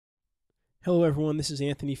Hello everyone, this is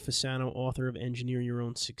Anthony Fasano, author of Engineer Your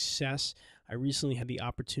Own Success. I recently had the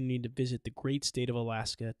opportunity to visit the great state of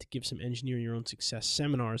Alaska to give some Engineer Your Own Success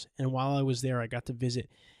seminars, and while I was there I got to visit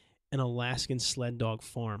an Alaskan sled dog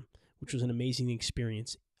farm, which was an amazing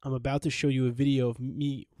experience. I'm about to show you a video of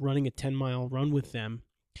me running a 10-mile run with them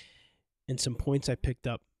and some points I picked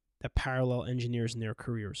up that parallel engineers in their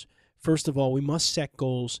careers. First of all, we must set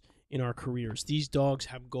goals in our careers. These dogs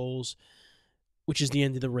have goals, which is the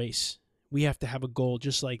end of the race. We have to have a goal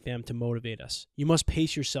just like them to motivate us. You must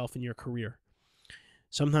pace yourself in your career.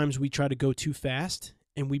 Sometimes we try to go too fast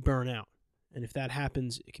and we burn out. And if that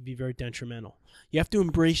happens, it can be very detrimental. You have to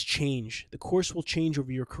embrace change. The course will change over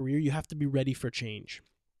your career. You have to be ready for change.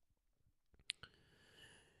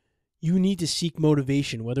 You need to seek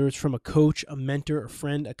motivation, whether it's from a coach, a mentor, a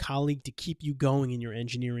friend, a colleague, to keep you going in your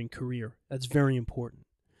engineering career. That's very important.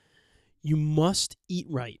 You must eat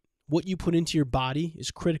right. What you put into your body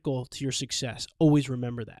is critical to your success. Always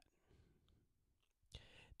remember that.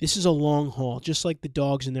 This is a long haul, just like the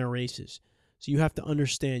dogs in their races. So you have to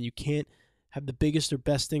understand you can't have the biggest or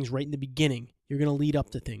best things right in the beginning. You're going to lead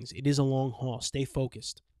up to things. It is a long haul. Stay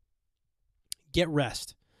focused. Get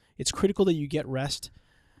rest. It's critical that you get rest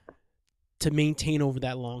to maintain over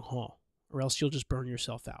that long haul, or else you'll just burn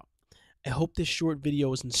yourself out. I hope this short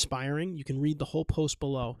video is inspiring. You can read the whole post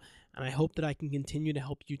below, and I hope that I can continue to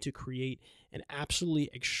help you to create an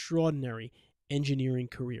absolutely extraordinary engineering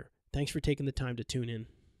career. Thanks for taking the time to tune in.